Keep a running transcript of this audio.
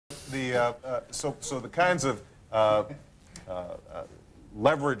so the kinds of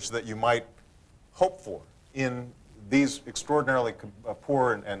leverage that you might hope for in these extraordinarily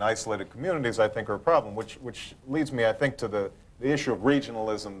poor and isolated communities, I think, are a problem. Which leads me, I think, to the issue of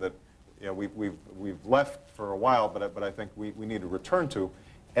regionalism that we've left for a while, but I think we need to return to.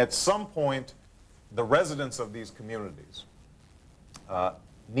 At some point, the residents of these communities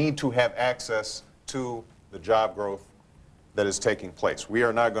need to have access to the job growth that is taking place. We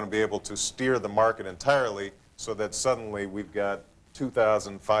are not going to be able to steer the market entirely so that suddenly we've got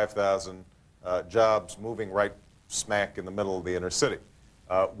 2,000, 5,000 jobs moving right smack in the middle of the inner city.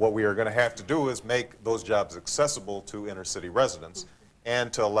 What we are going to have to do is make those jobs accessible to inner city residents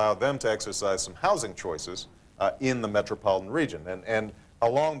and to allow them to exercise some housing choices in the metropolitan region. And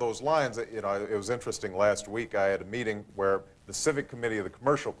along those lines, it was interesting, last week I had a meeting where the Civic Committee of the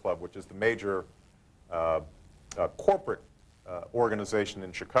Commercial Club, which is the major corporate organization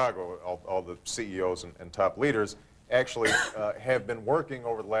in Chicago, all the CEOs and top leaders, actually have been working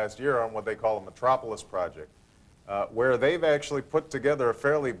over the last year on what they call a Metropolis Project, where they've actually put together a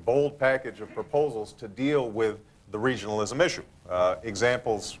fairly bold package of proposals to deal with the regionalism issue.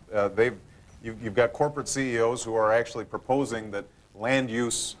 Examples, you've got corporate CEOs who are actually proposing that land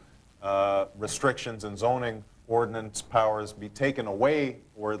use restrictions and zoning ordinance powers be taken away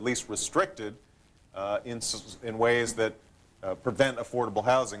or at least restricted in ways that prevent affordable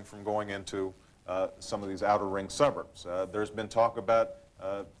housing from going into some of these outer ring suburbs. There's been talk about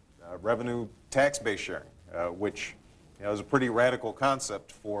revenue tax-based sharing, which is a pretty radical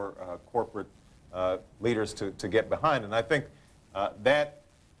concept for corporate leaders to get behind. And I think that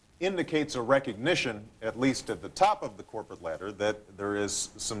indicates a recognition, at least at the top of the corporate ladder, that there is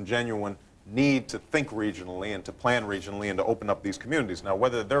some genuine need to think regionally and to plan regionally and to open up these communities. Now,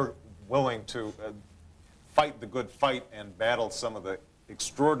 whether they're willing to fight the good fight and battle some of the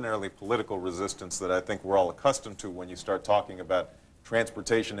extraordinarily political resistance that I think we're all accustomed to when you start talking about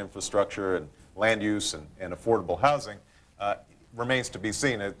transportation infrastructure and land use and affordable housing, remains to be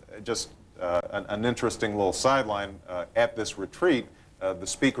seen. Just an interesting little sideline, at this retreat, the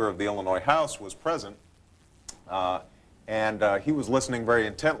Speaker of the Illinois House was present, and he was listening very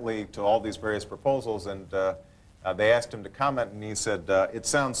intently to all these various proposals, and they asked him to comment, and he said, "It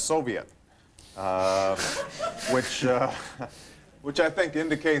sounds Soviet," which I think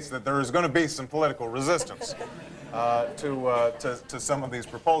indicates that there is going to be some political resistance to some of these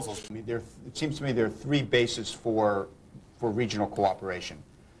proposals. I mean, it seems to me there are three bases for regional cooperation.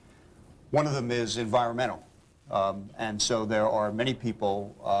 One of them is environmental. And so there are many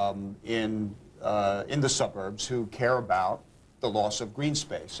people in the suburbs who care about the loss of green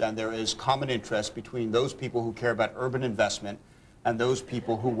space. And there is common interest between those people who care about urban investment and those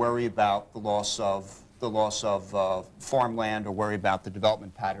people who worry about the loss of farmland or worry about the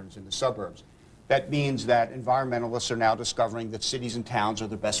development patterns in the suburbs. That means that environmentalists are now discovering that cities and towns are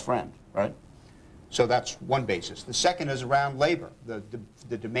their best friend, right? So that's one basis. The second is around labor.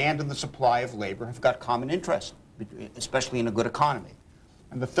 The demand and the supply of labor have got common interest, especially in a good economy.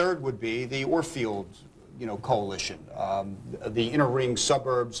 And the third would be the Orfield, coalition, the inner ring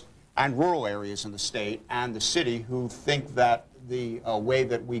suburbs and rural areas in the state and the city who think that the way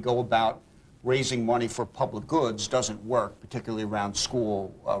that we go about raising money for public goods doesn't work, particularly around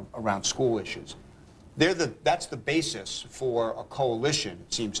school issues. That's the basis for a coalition,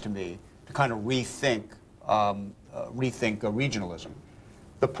 it seems to me, to kind of rethink regionalism.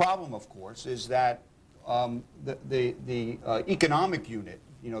 The problem, of course, is that the economic unit,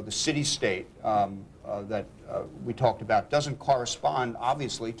 the city-state that we talked about, doesn't correspond,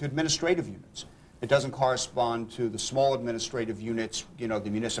 obviously, to administrative units. It doesn't correspond to the small administrative units, the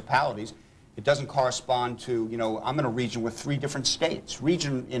municipalities. It doesn't correspond to, I'm in a region with 3 different states.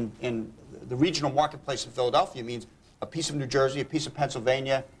 In the regional marketplace in Philadelphia means a piece of New Jersey, a piece of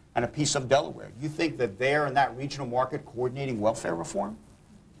Pennsylvania, and a piece of Delaware. You think that they're in that regional market coordinating welfare reform,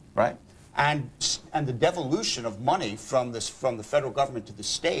 right? And the devolution of money from the federal government to the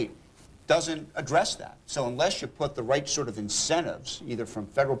state doesn't address that. So unless you put the right sort of incentives, either from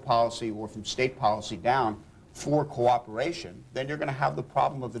federal policy or from state policy down for cooperation, then you're going to have the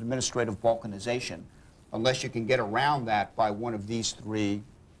problem of administrative balkanization, unless you can get around that by one of these 3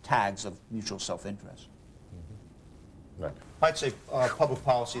 tags of mutual self-interest. Mm-hmm. Right. I'd say public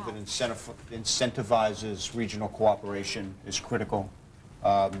policy that incentivizes regional cooperation is critical.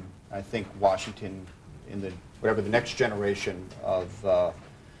 I think Washington, in whatever the next generation of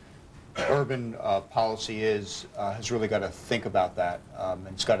urban policy is, has really got to think about that. And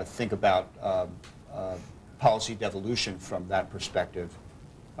it's got to think about policy devolution from that perspective.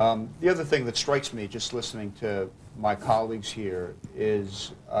 The other thing that strikes me, just listening to my colleagues here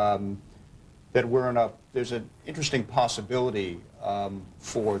is that there's an interesting possibility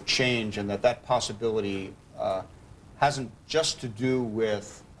for change, and that possibility hasn't just to do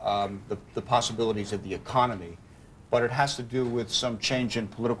with the possibilities of the economy, but it has to do with some change in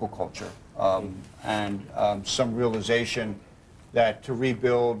political culture and some realization that to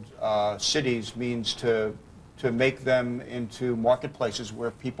rebuild cities means to make them into marketplaces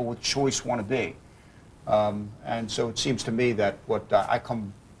where people with choice want to be. And so it seems to me that what I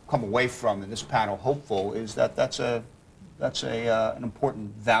come away from in this panel hopeful is that that's an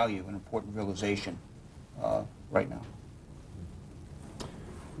important value, an important realization right now.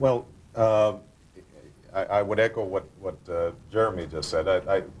 Well, I would echo what Jeremy just said.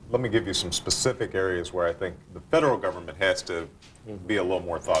 Let me give you some specific areas where I think the federal government has to be a little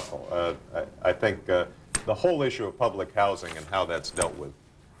more thoughtful. I think the whole issue of public housing and how that's dealt with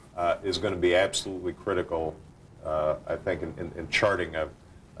is going to be absolutely critical, I think, in charting a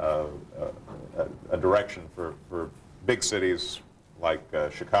direction for big cities like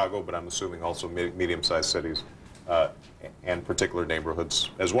Chicago, but I'm assuming also medium-sized cities and particular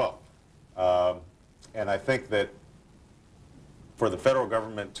neighborhoods as well. And I think that for the federal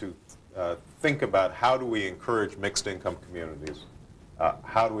government to think about how do we encourage mixed income communities,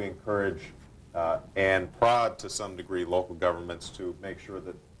 how do we encourage and prod to some degree local governments to make sure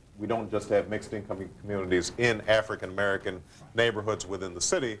that we don't just have mixed income communities in African American neighborhoods within the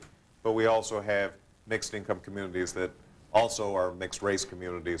city, but we also have mixed income communities that also are mixed race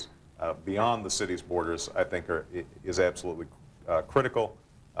communities beyond the city's borders, I think is absolutely critical.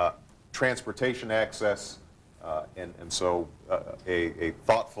 Transportation access, and so a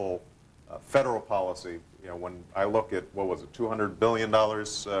thoughtful federal policy. You know, when I look at, what was it, $200 billion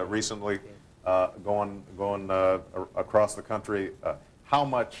recently going across the country, how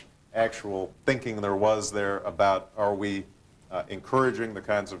much actual thinking there was there about, are we encouraging the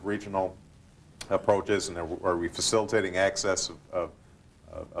kinds of regional approaches, and are we facilitating access of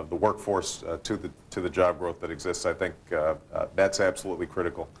the workforce to the job growth that exists? I think that's absolutely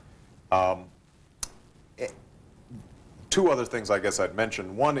critical. Two other things I guess I'd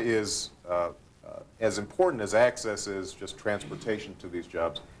mention. One is, as important as access is, just transportation to these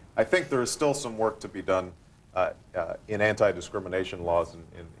jobs, I think there is still some work to be done in anti-discrimination laws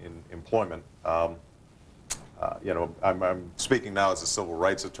in employment. You know, I'm speaking now as a civil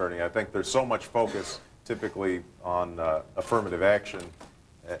rights attorney. I think there's so much focus typically on affirmative action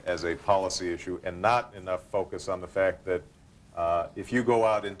as a policy issue, and not enough focus on the fact that if you go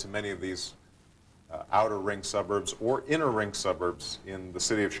out into many of these outer ring suburbs or inner ring suburbs in the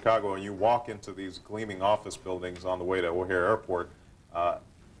city of Chicago, and you walk into these gleaming office buildings on the way to O'Hare Airport,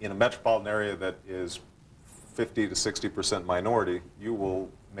 in a metropolitan area that is 50 to 60% minority, you will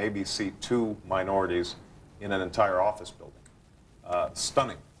maybe see 2 minorities in an entire office building.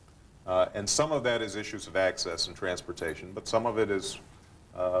 Stunning. And some of that is issues of access and transportation, but some of it is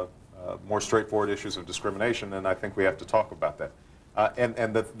more straightforward issues of discrimination, and I think we have to talk about that.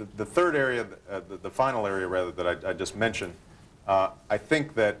 And the third area, the final area rather, that I just mentioned, I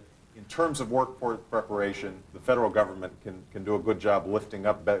think that in terms of workforce preparation, the federal government can do a good job lifting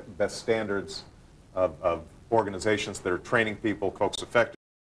up best standards of organizations that are training people, folks effectively.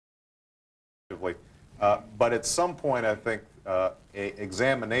 But at some point, I think an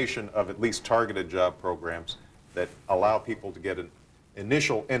examination of at least targeted job programs that allow people to get an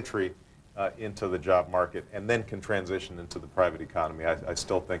initial entry into the job market and then can transition into the private economy, I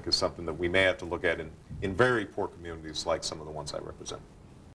still think is something that we may have to look at in very poor communities like some of the ones I represent.